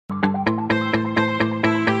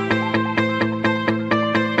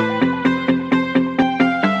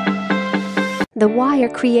The Wire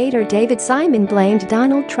creator David Simon blamed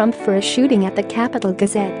Donald Trump for a shooting at the Capitol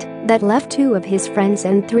Gazette that left 2 of his friends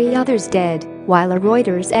and 3 others dead, while a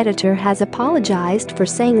Reuters editor has apologized for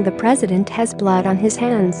saying the president has blood on his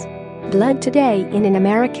hands. Blood today in an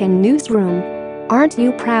American newsroom. "Aren't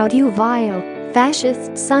you proud, you vile,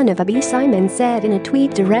 fascist son of a b," Simon said in a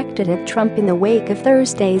tweet directed at Trump in the wake of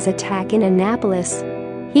Thursday's attack in Annapolis.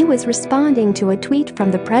 He was responding to a tweet from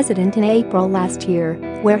the president in April last year,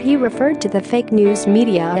 where he referred to the fake news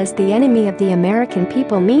media as the enemy of the American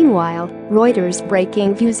people. Meanwhile, Reuters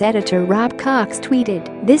Breaking Views editor Rob Cox tweeted,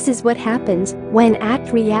 "This is what happens when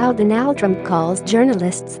Donald Trump calls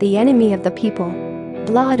journalists the enemy of the people.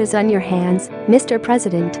 Blood is on your hands, Mr.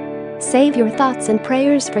 President. Save your thoughts and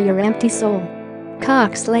prayers for your empty soul."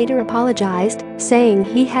 Cox later apologized, saying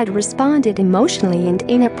he had responded emotionally and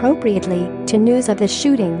inappropriately to news of the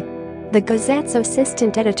shooting. The Gazette's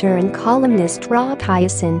assistant editor and columnist Rob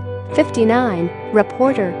Hyacin, 59,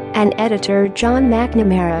 reporter and editor John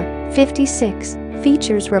McNamara, 56,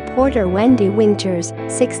 features reporter Wendy Winters,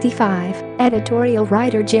 65, editorial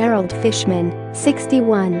writer Gerald Fishman,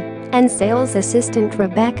 61, and sales assistant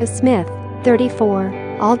Rebecca Smith, 34,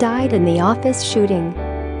 all died in the office shooting.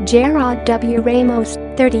 Gerard W. Ramos,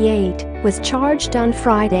 38, was charged on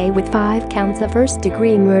Friday with 5 counts of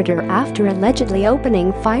first-degree murder after allegedly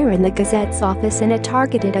opening fire in the Gazette's office in a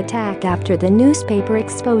targeted attack after the newspaper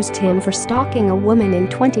exposed him for stalking a woman in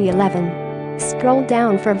 2011. Scroll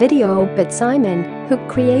down for video. But Simon, who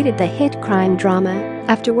created the hit crime drama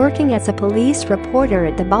after working as a police reporter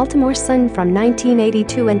at the Baltimore Sun from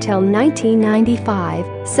 1982 until 1995,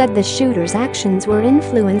 said the shooter's actions were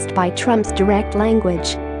influenced by Trump's direct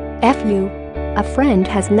language. "F you. A friend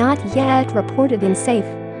has not yet reported in safe.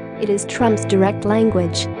 It is Trump's direct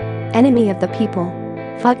language. Enemy of the people.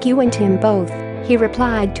 Fuck you and him both," he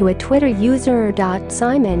replied to a Twitter user.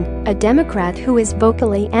 Simon, a Democrat who is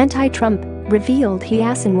vocally anti-Trump, revealed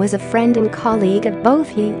Hyacin was a friend and colleague of both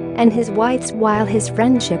he and his wife's while his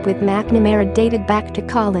friendship with McNamara dated back to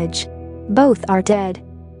college. "Both are dead.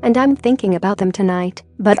 And I'm thinking about them tonight,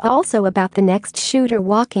 but also about the next shooter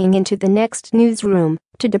walking into the next newsroom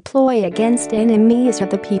to deploy against enemies of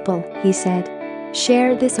the people," he said.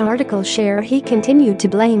 Share this article. He continued to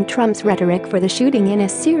blame Trump's rhetoric for the shooting in a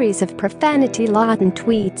series of profanity-laden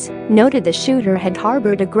tweets, noted the shooter had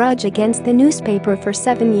harbored a grudge against the newspaper for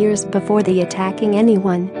 7 years before the attacking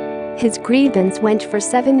anyone. His grievance went for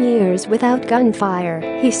 7 years without gunfire,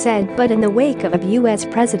 he said, but in the wake of a U.S.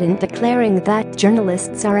 president declaring that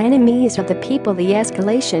journalists are enemies of the people, the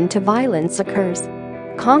escalation to violence occurs.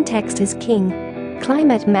 Context is king.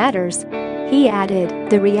 Climate matters. He added,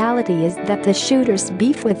 "The reality is that the shooter's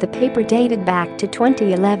beef with the paper dated back to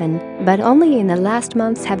 2011, but only in the last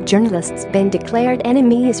months have journalists been declared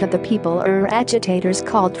enemies of the people or agitators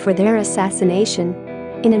called for their assassination."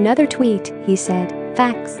 In another tweet, he said,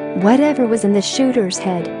 "Facts. Whatever was in the shooter's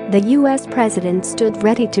head, the U.S. president stood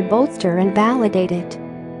ready to bolster and validate it.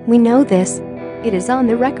 We know this. It is on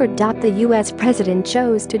the record. The U.S. president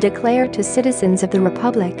chose to declare to citizens of the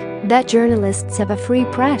Republic that journalists have a free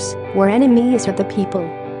press, were enemies of the people."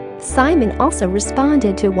 Simon also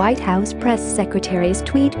responded to White House press secretary's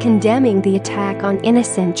tweet condemning the attack on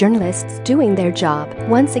innocent journalists doing their job,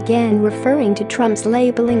 once again referring to Trump's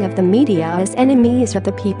labeling of the media as enemies of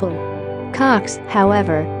the people. Cox,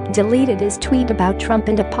 however, deleted his tweet about Trump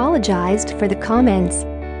and apologized for the comments.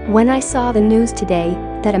 "When I saw the news today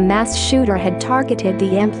that a mass shooter had targeted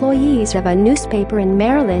the employees of a newspaper in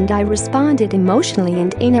Maryland, I responded emotionally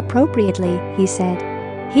and inappropriately," he said.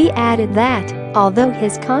 He added that, although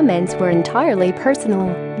his comments were entirely personal,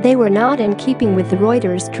 they were not in keeping with the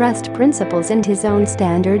Reuters trust principles and his own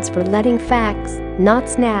standards for letting facts, not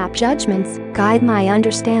snap judgments, guide my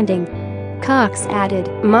understanding. Cox added,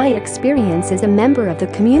 "My experience as a member of the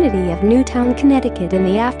community of Newtown, Connecticut in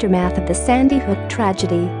the aftermath of the Sandy Hook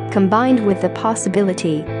tragedy, combined with the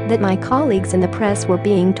possibility that my colleagues in the press were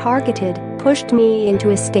being targeted, pushed me into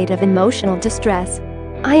a state of emotional distress.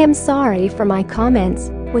 I am sorry for my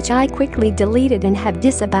comments, which I quickly deleted and have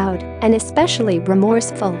disavowed, and especially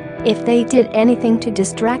remorseful if they did anything to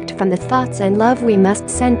distract from the thoughts and love we must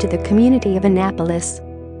send to the community of Annapolis."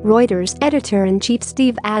 Reuters editor-in-chief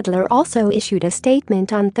Steve Adler also issued a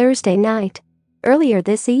statement on Thursday night. Earlier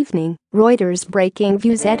this evening, Reuters Breaking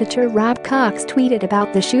Views editor Rob Cox tweeted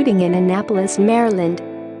about the shooting in Annapolis, Maryland.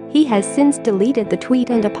 He has since deleted the tweet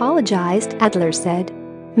and apologized, Adler said.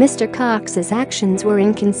 Mr. Cox's actions were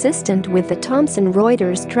inconsistent with the Thomson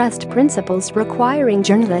Reuters Trust principles requiring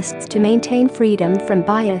journalists to maintain freedom from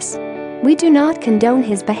bias. "We do not condone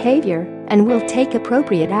his behavior and will take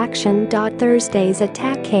appropriate action." Thursday's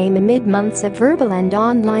attack came amid months of verbal and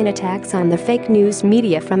online attacks on the fake news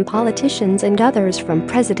media from politicians and others from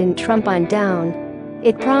President Trump on down.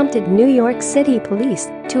 It prompted New York City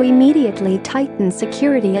police to immediately tighten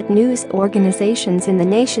security at news organizations in the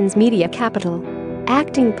nation's media capital.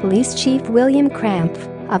 Acting Police Chief William Krampf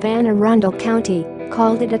of Anne Arundel County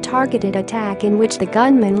called it a targeted attack in which the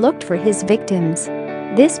gunman looked for his victims.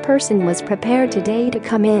 "This person was prepared today to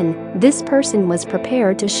come in. This person was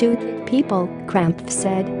prepared to shoot people," Krampf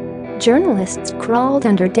said. Journalists crawled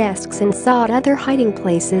under desks and sought other hiding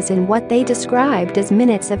places in what they described as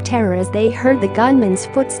minutes of terror as they heard the gunman's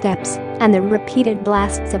footsteps and the repeated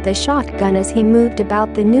blasts of the shotgun as he moved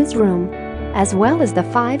about the newsroom. As well as the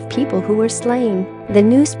 5 people who were slain, the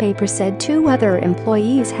newspaper said 2 other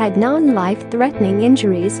employees had non-life-threatening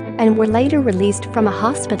injuries and were later released from a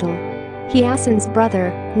hospital. Hyacint's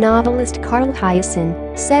brother, novelist Carl Hyacin,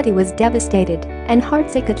 said he was devastated and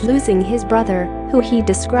heartsick at losing his brother, who he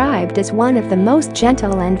described as one of the most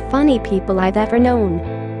gentle and funny people I've ever known.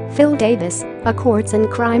 Phil Davis, a courts and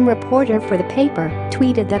crime reporter for the paper,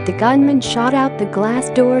 tweeted that the gunman shot out the glass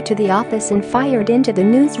door to the office and fired into the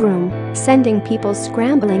newsroom, sending people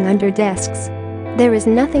scrambling under desks. "There is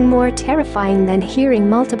nothing more terrifying than hearing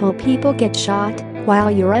multiple people get shot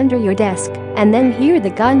while you're under your desk and then hear the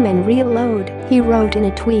gunman reload," he wrote in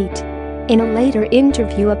a tweet. In a later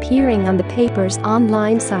interview appearing on the paper's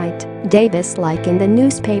online site, Davis likened the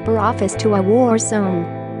newspaper office to a war zone.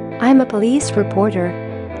 "I'm a police reporter.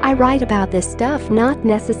 I write about this stuff not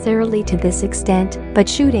necessarily to this extent, but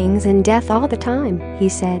shootings and death all the time," he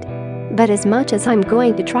said. "But as much as I'm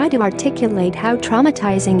going to try to articulate how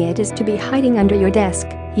traumatizing it is to be hiding under your desk,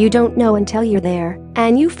 you don't know until you're there,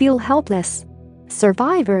 and you feel helpless."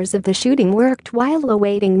 Survivors of the shooting worked while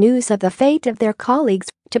awaiting news of the fate of their colleagues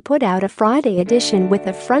to put out a Friday edition with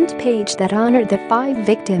a front page that honored the 5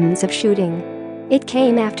 victims of shooting. It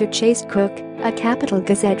came after Chase Cook, a Capital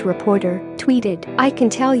Gazette reporter, tweeted, "I can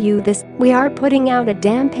tell you this, we are putting out a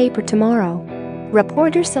damn paper tomorrow."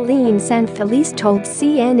 Reporter Celine Sanfelice told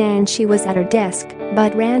CNN she was at her desk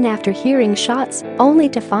but ran after hearing shots, only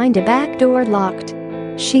to find a back door locked.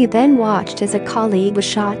 She then watched as a colleague was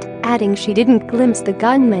shot, adding she didn't glimpse the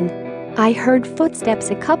gunman. "I heard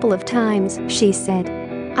footsteps a couple of times," she said.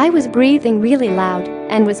 "I was breathing really loud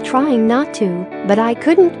and was trying not to, but I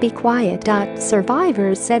couldn't be quiet."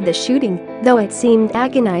 Survivors said the shooting, though it seemed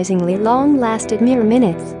agonizingly long, lasted mere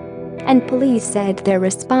minutes. And police said their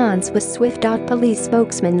response was swift. Police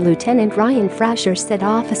spokesman Lieutenant Ryan Frasher said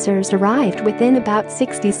officers arrived within about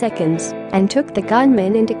 60 seconds and took the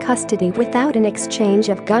gunman into custody without an exchange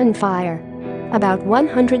of gunfire. About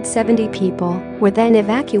 170 people were then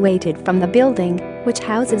evacuated from the building, which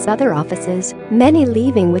houses other offices, many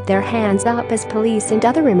leaving with their hands up as police and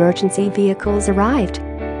other emergency vehicles arrived.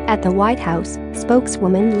 At the White House,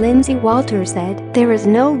 spokeswoman Lindsay Walters said, "There is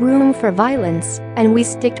no room for violence, and we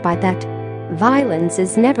stick by that. Violence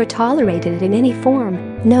is never tolerated in any form,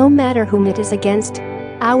 no matter whom it is against."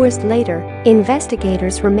 Hours later,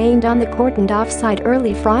 investigators remained on the cordoned off site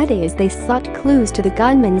early Friday as they sought clues to the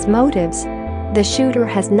gunman's motives. The shooter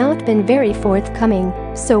has not been very forthcoming,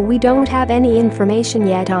 so we don't have any information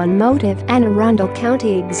yet on motive, Anne Arundel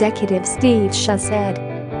County Executive Steve Shaw said.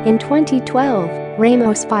 In 2012,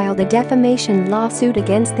 Ramos filed a defamation lawsuit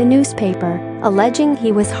against the newspaper, alleging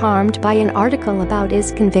he was harmed by an article about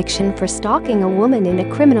his conviction for stalking a woman in a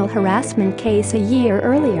criminal harassment case a year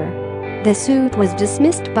earlier. The suit was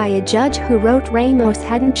dismissed by a judge who wrote Ramos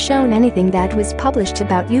hadn't shown anything that was published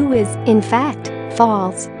about you is, in fact,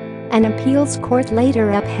 false. An appeals court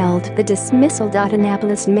later upheld the dismissal.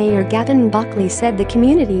 Annapolis Mayor Gavin Buckley said the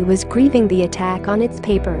community was grieving the attack on its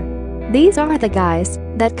paper. "These are the guys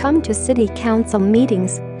that come to city council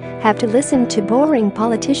meetings, have to listen to boring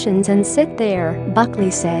politicians and sit there,"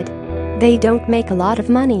 Buckley said. "They don't make a lot of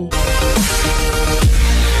money."